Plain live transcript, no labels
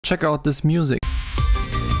Check out this music.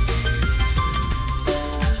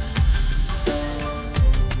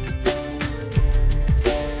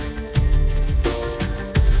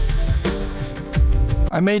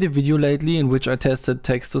 I made a video lately in which I tested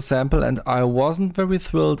TextToSample and I wasn't very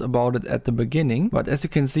thrilled about it at the beginning, but as you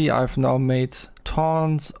can see, I've now made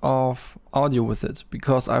tons of audio with it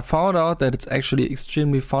because I found out that it's actually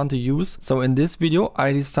extremely fun to use. So in this video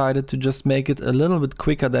I decided to just make it a little bit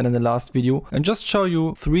quicker than in the last video and just show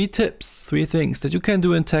you 3 tips, 3 things that you can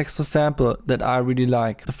do in TextToSample that I really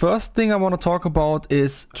like. The first thing I want to talk about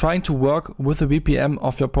is trying to work with the BPM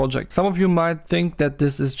of your project. Some of you might think that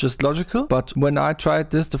this is just logical, but when I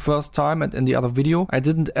tried this the first time and in the other video, I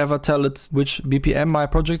didn't ever tell it which BPM my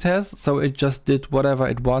project has, so it just did whatever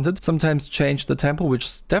it wanted. Sometimes changed the tempo, which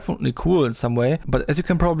is definitely cool in some way, but as you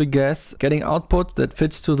can probably guess, getting output that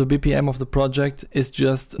fits to the BPM of the project is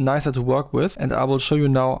just nicer to work with, and I will show you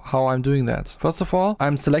now how I'm doing that. First of all,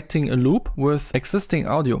 I'm selecting a loop with existing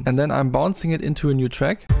audio and then I'm bouncing it into a new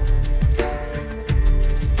track.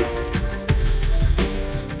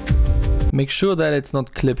 Make sure that it's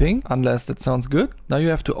not clipping, unless that sounds good. Now you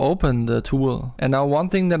have to open the tool. And now one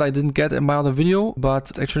thing that I didn't get in my other video, but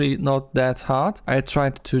it's actually not that hard. I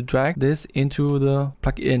tried to drag this into the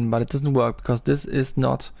plugin, but it doesn't work because this is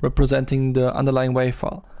not representing the underlying WAV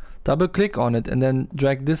file. Double click on it and then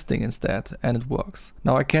drag this thing instead, and it works.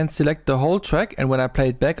 Now I can select the whole track, and when I play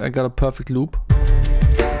it back, I got a perfect loop.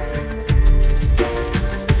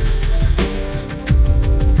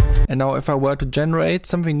 And now if I were to generate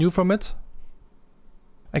something new from it,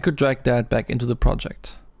 I could drag that back into the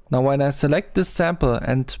project. Now when I select this sample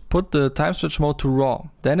and put the time stretch mode to raw,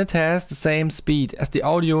 then it has the same speed as the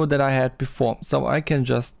audio that I had before. So I can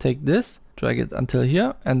just take this, drag it until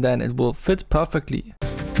here, and then it will fit perfectly.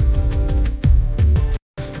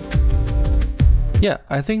 Yeah,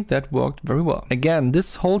 I think that worked very well. Again,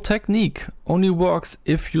 this whole technique only works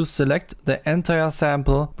if you select the entire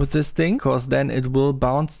sample with this thing, because then it will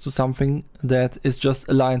bounce to something that is just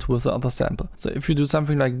aligned with the other sample. So if you do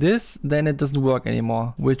something like this, then it doesn't work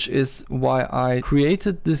anymore, which is why I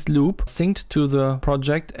created this loop synced to the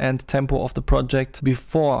project and tempo of the project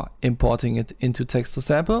before importing it into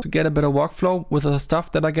TextToSample to get a better workflow with the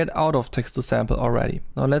stuff that I get out of TextToSample already.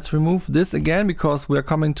 Now let's remove this again, because we're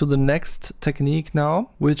coming to the next technique now,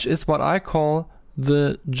 which is what I call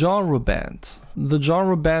the genre band. The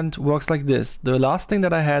genre band works like this. The last thing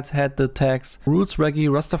that I had the tags Roots, Reggae,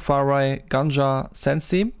 Rastafari, Ganja,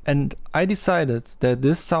 Sensi, and I decided that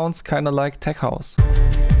this sounds kind of like tech house.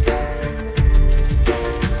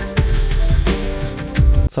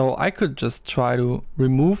 So I could just try to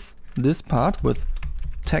remove this part with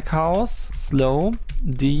tech house, slow,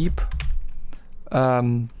 deep,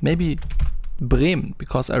 maybe Bremen,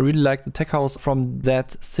 because I really like the tech house from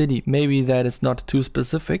that city. Maybe that is not too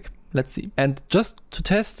specific. Let's see. And just to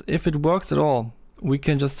test if it works at all, we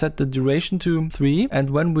can just set the duration to 3,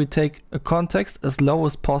 and when we take a context as low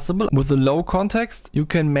as possible, with the low context you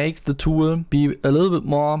can make the tool be a little bit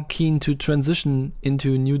more keen to transition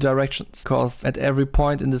into new directions, because at every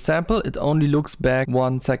point in the sample it only looks back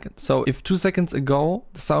 1 second. So if 2 seconds ago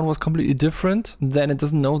the sound was completely different, then it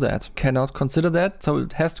doesn't know that, cannot consider that, so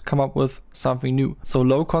it has to come up with something new. So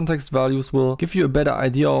low context values will give you a better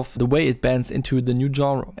idea of the way it bends into the new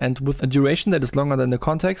genre, and with a duration that is longer than the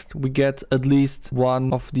context, we get at least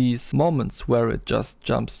one of these moments where it just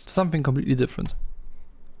jumps to something completely different.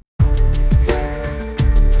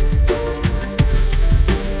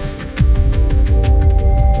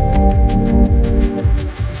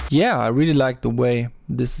 Yeah, I really like the way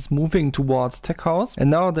this is moving towards tech house. And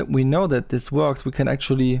now that we know that this works, we can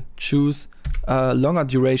actually choose a longer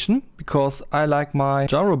duration, because I like my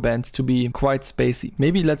genre bands to be quite spacey.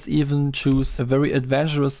 Maybe let's even choose a very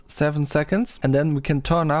adventurous 7 seconds, and then we can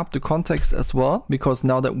turn up the context as well, because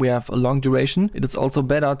now that we have a long duration, it is also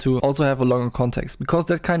better to also have a longer context, because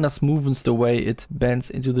that kind of smoothens the way it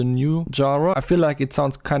bends into the new genre. I feel like it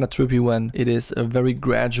sounds kind of trippy when it is a very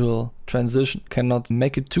gradual transition. Cannot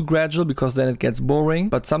make it too gradual because then it gets boring,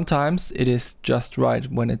 but sometimes it is just right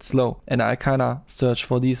when it's slow, and I kind of search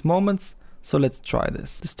for these moments. So let's try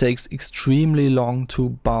this. This takes extremely long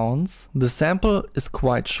to bounce. The sample is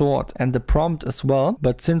quite short and the prompt as well,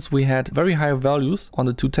 but since we had very high values on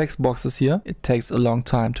the 2 text boxes here, it takes a long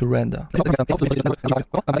time to render.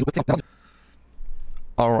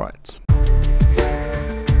 Alright.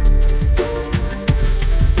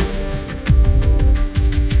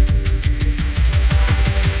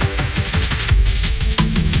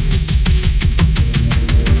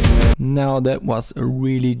 Now that was a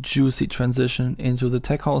really juicy transition into the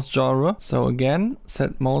tech house genre. So again,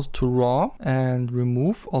 set mode to raw and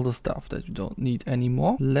remove all the stuff that you don't need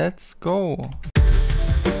anymore. Let's go.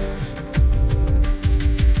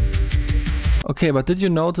 Okay, but did you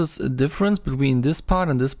notice a difference between this part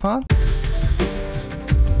and this part?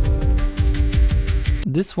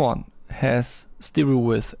 This one has stereo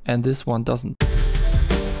width and this one doesn't.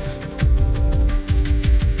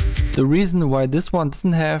 The reason why this one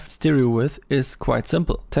doesn't have stereo width is quite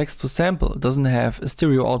simple. TextToSample doesn't have a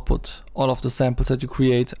stereo output. All of the samples that you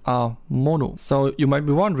create are mono. So you might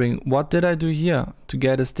be wondering, what did I do here to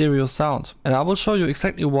get a stereo sound? And I will show you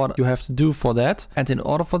exactly what you have to do for that. And in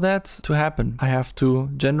order for that to happen, I have to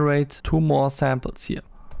generate 2 more samples here.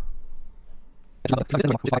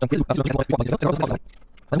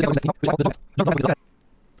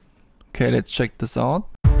 Okay, let's check this out.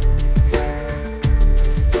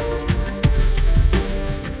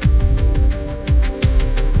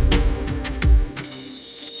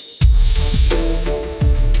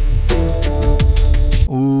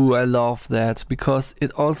 Ooh, I love that, because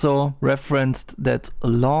it also referenced that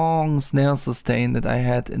long snare sustain that I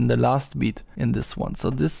had in the last beat in this one. So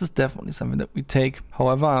this is definitely something that we take.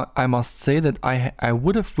 However, I must say that I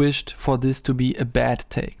would have wished for this to be a bad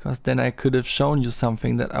take, because then I could have shown you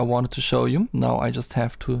something that I wanted to show you. Now I just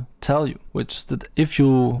have to tell you, which is that if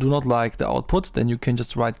you do not like the output, then you can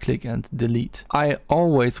just right click and delete. I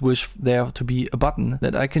always wish there to be a button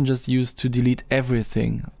that I can just use to delete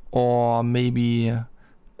everything, or maybe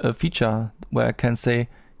a feature where I can say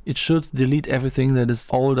it should delete everything that is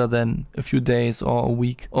older than a few days or a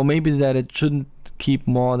week, or maybe that it shouldn't keep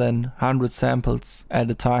more than 100 samples at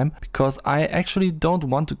a time, because I actually don't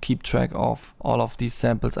want to keep track of all of these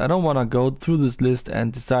samples. I don't want to go through this list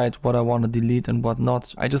and decide what I want to delete and what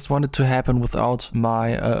not. I just want it to happen without my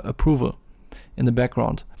approval in the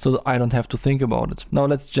background, so that I don't have to think about it. Now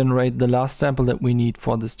let's generate the last sample that we need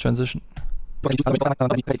for this transition.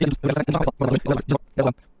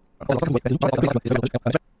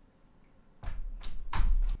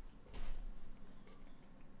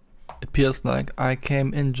 Appears like I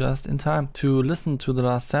came in just in time to listen to the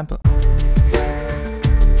last sample.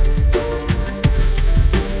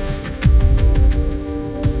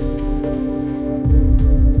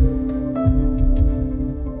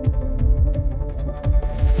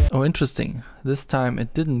 Oh, interesting. This time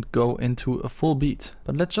it didn't go into a full beat.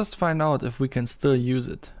 But let's just find out if we can still use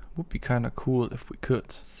it. Would be kind of cool if we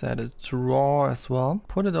could. Set it to raw as well.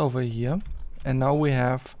 Put it over here. And now we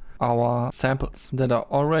have our samples that are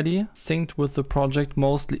already synced with the project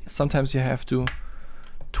mostly. Sometimes you have to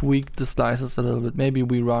tweak the slices a little bit. Maybe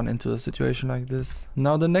we run into a situation like this.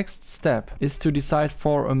 Now the next step is to decide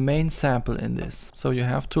for a main sample in this. So you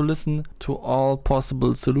have to listen to all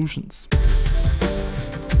possible solutions.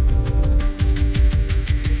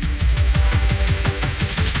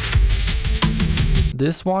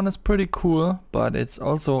 This one is pretty cool, but it's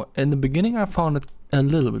also, in the beginning I found it a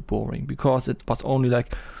little bit boring, because it was only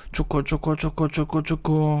like choco choco choco choco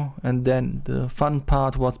choco, and then the fun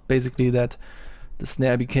part was basically that the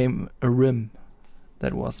snare became a rim.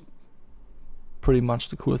 That was pretty much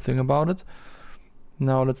the cool thing about it.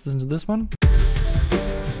 Now let's listen to this one.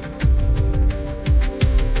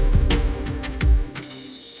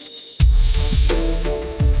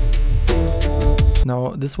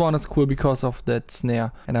 Now this one is cool because of that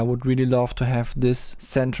snare, and I would really love to have this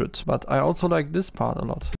centered, but I also like this part a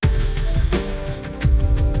lot.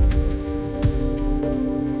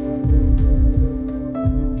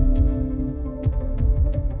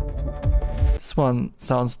 This one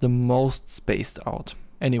sounds the most spaced out.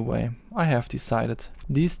 Anyway, I have decided.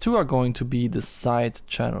 These two are going to be the side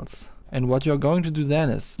channels. And what you're going to do then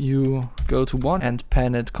is you go to one and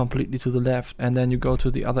pan it completely to the left, and then you go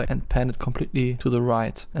to the other and pan it completely to the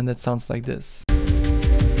right. And that sounds like this.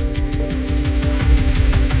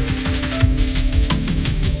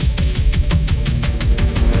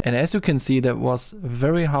 And as you can see, that was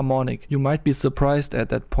very harmonic. You might be surprised at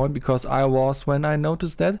that point, because I was when I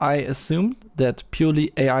noticed that. I assumed that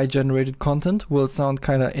purely AI generated content will sound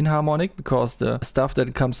kind of inharmonic, because the stuff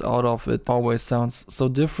that comes out of it always sounds so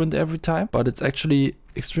different every time. But it's actually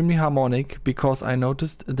extremely harmonic, because I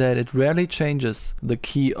noticed that it rarely changes the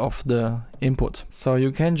key of the input. So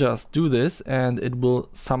you can just do this and it will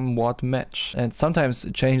somewhat match. And sometimes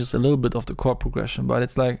it changes a little bit of the chord progression, but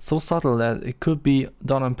it's like so subtle that it could be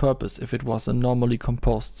done on purpose if it was a normally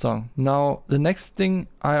composed song. Now the next thing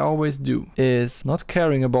I always do is not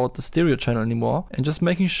caring about the stereo channel anymore, and just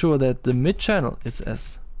making sure that the mid channel is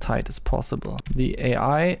as tight as possible. The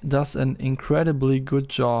AI does an incredibly good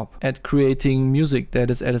job at creating music that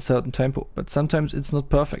is at a certain tempo, but sometimes it's not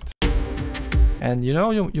perfect. And you know,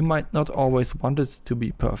 you might not always want it to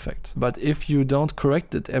be perfect, but if you don't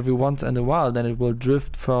correct it every once in a while, then it will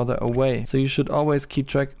drift further away. So you should always keep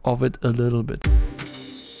track of it a little bit.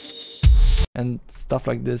 And stuff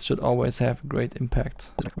like this should always have great impact.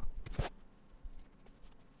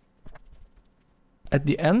 At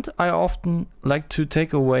the end, I often like to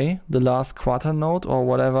take away the last quarter note or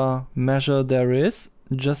whatever measure there is,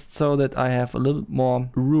 just so that I have a little more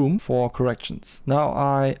room for corrections. Now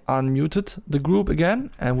I unmuted the group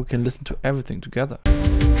again and we can listen to everything together.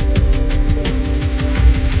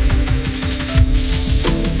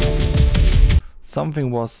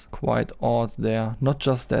 Something was quite odd there, not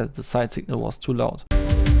just that the side signal was too loud.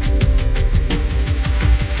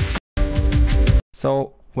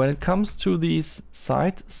 So when it comes to these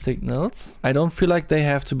side signals, I don't feel like they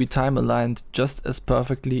have to be time aligned just as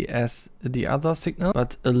perfectly as the other signal,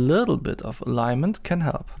 but a little bit of alignment can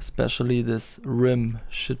help. Especially this rim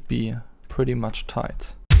should be pretty much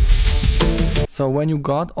tight. So when you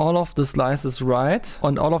got all of the slices right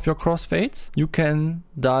on all of your crossfades, you can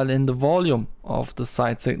dial in the volume of the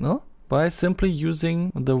side signal by simply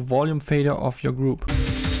using the volume fader of your group.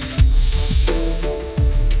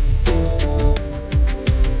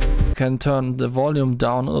 Can turn the volume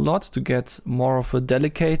down a lot to get more of a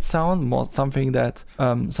delicate sound, more something that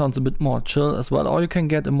sounds a bit more chill as well, or you can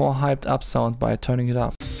get a more hyped up sound by turning it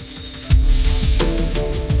up.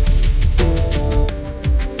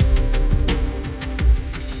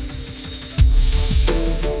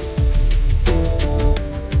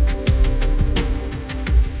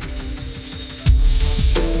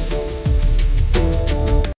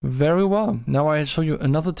 Very well. Now I'll show you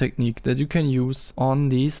another technique that you can use on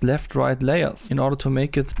these left-right layers in order to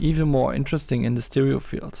make it even more interesting in the stereo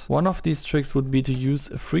field. One of these tricks would be to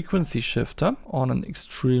use a frequency shifter on an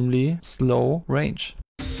extremely slow range.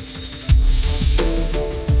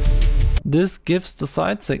 This gives the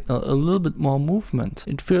side signal a little bit more movement.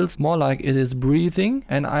 It feels more like it is breathing,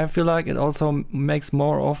 and I feel like it also makes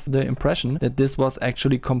more of the impression that this was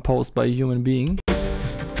actually composed by a human being.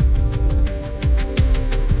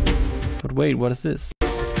 But wait, what is this?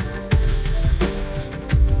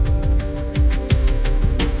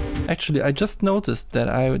 Actually, I just noticed that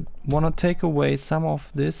I want to take away some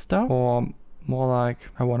of this stuff, or more like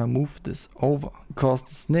I want to move this over, because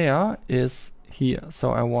the snare is here,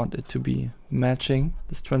 so I want it to be matching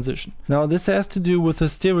this transition. Now this has to do with the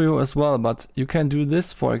stereo as well, but you can do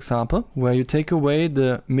this, for example, where you take away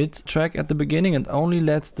the mid track at the beginning and only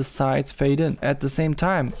let the sides fade in. At the same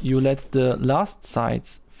time, you let the last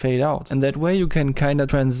sides fade out, and that way you can kind of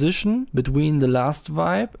transition between the last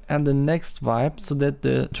vibe and the next vibe so that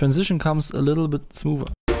the transition comes a little bit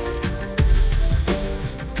smoother.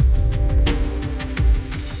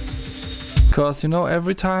 Because, you know,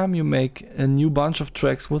 every time you make a new bunch of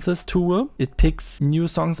tracks with this tool, it picks new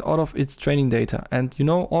songs out of its training data. And you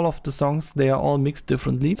know, all of the songs, they are all mixed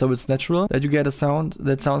differently. So it's natural that you get a sound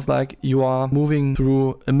that sounds like you are moving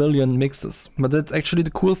through a million mixes. But that's actually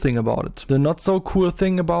the cool thing about it. The not so cool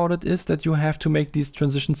thing about it is that you have to make these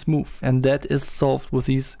transitions smooth. And that is solved with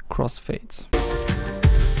these crossfades.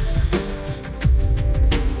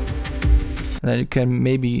 And then you can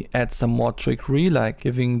maybe add some more trickery, like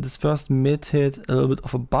giving this first mid hit a little bit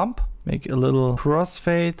of a bump, make a little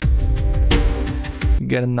crossfade, you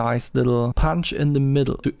get a nice little punch in the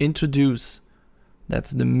middle to introduce that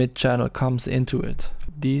the mid channel comes into it.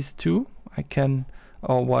 These two, I can,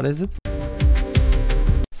 or what is it?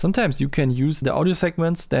 Sometimes you can use the audio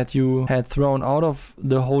segments that you had thrown out of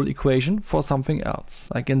the whole equation for something else.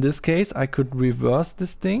 Like in this case, I could reverse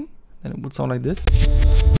this thing and it would sound like this.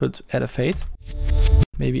 Could add a fade,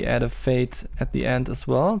 maybe add a fade at the end as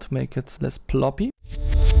well to make it less ploppy.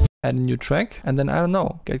 Add a new track, and then I don't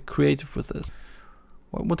know, get creative with this.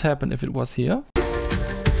 What would happen if it was here?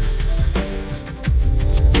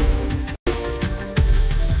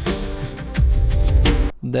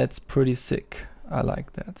 That's pretty sick. I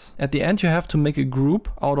like that. At the end you have to make a group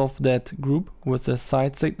out of that group with the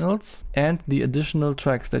side signals and the additional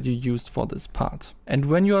tracks that you used for this part. And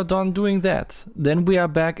when you are done doing that, then we are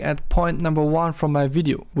back at point number 1 from my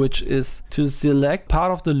video, which is to select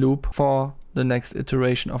part of the loop for the next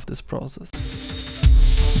iteration of this process.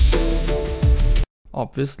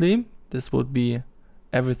 Obviously, this would be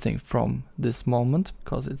everything from this moment,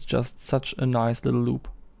 because it's just such a nice little loop.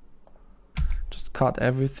 Just cut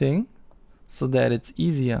everything so that it's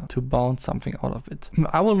easier to bounce something out of it.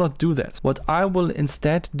 I will not do that. What I will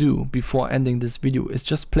instead do before ending this video is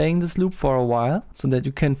just playing this loop for a while so that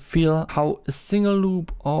you can feel how a single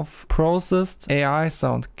loop of processed AI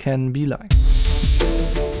sound can be like.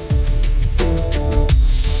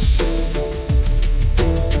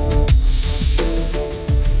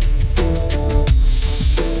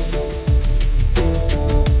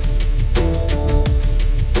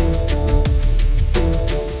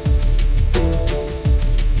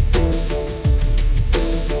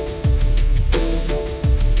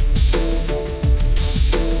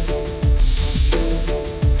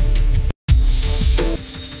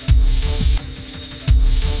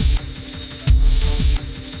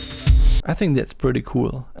 I think that's pretty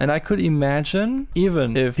cool. And I could imagine,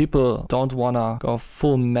 even if people don't wanna go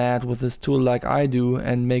full mad with this tool like I do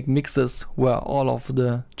and make mixes where all of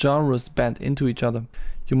the genres bend into each other,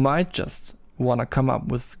 you might just wanna come up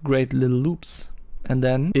with great little loops. And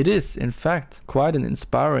then it is, in fact, quite an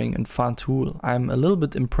inspiring and fun tool. I'm a little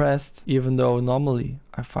bit impressed, even though normally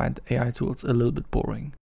I find AI tools a little bit boring.